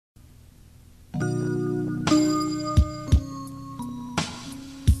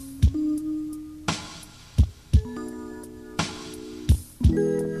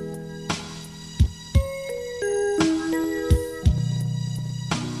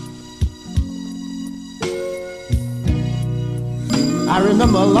I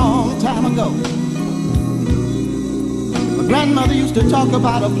remember a long time ago, my grandmother used to talk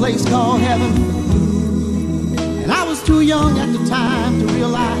about a place called heaven, and I was too young at the time to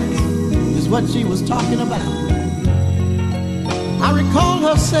realize just what she was talking about. I recall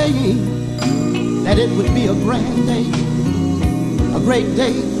her saying that it would be a grand day, a great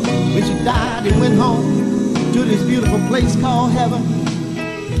day, when she died and went home to this beautiful place called heaven.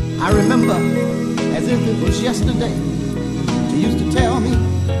 I remember as if it was yesterday, she used to tell me,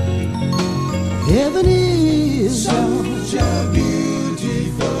 heaven is such a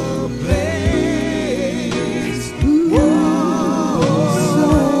beautiful place. Ooh, so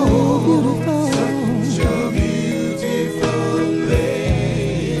beautiful. Such a beautiful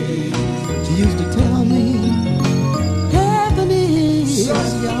place. She used to tell me, heaven is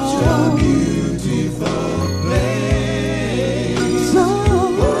such a beautiful place. So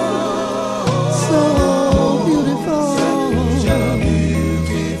beautiful. Such a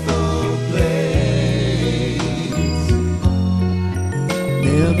beautiful place.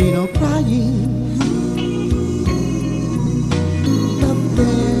 There'll be no crying up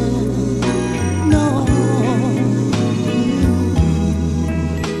there, no.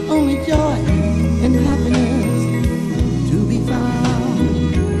 Only joy and happiness to be found.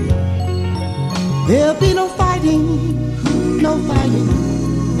 There'll be no fighting, no fighting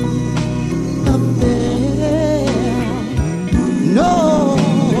up there, no.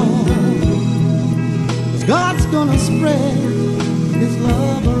 'Cause God's gonna spread His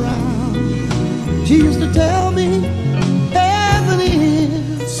love around. She used to tell me, heaven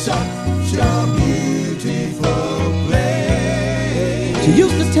is such a beautiful place. She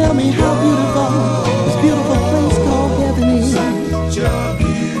used to tell me how beautiful this beautiful place called heaven is.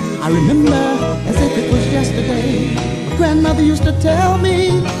 I remember as if it was yesterday, my grandmother used to tell me,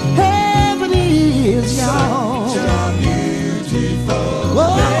 heaven is y'all.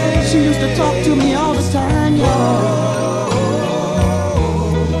 Whoa, she used to talk to me all the time, y'all.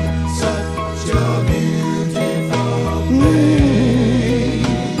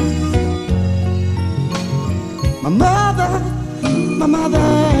 My mother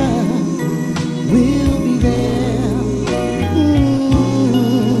will be there,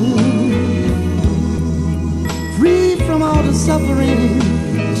 free from all the suffering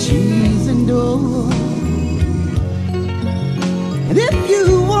that she's endured. And if you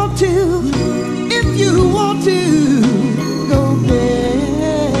want to go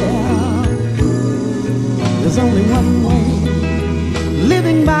there, there's only one way.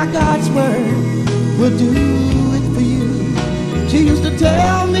 Living by God's word will do it for you. She used to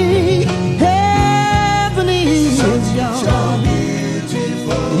tell me, heaven is yours.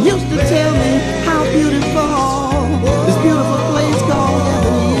 Used to tell me how beautiful this beautiful place called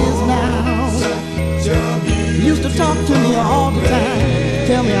heaven is now. Used to talk to me all the time,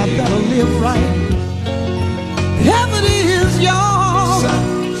 tell me I better live right. Heaven is yours.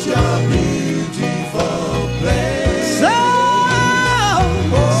 Such a beautiful place. So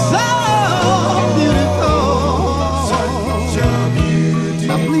beautiful.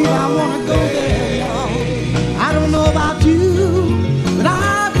 I believe I want to go there, y'all. I don't know about you, but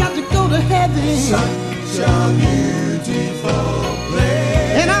I've got to go to heaven. Such a beautiful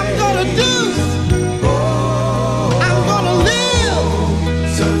place. And I'm gonna do, I'm gonna live,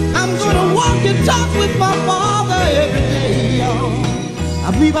 I'm gonna walk and talk with my Father every day, y'all. I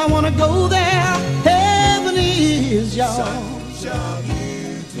believe I want to go there. Heaven is y'all. Such a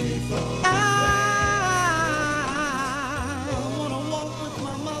beautiful place.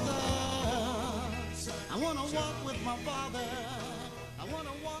 I wanna walk with my Father. I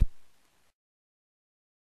wanna walk.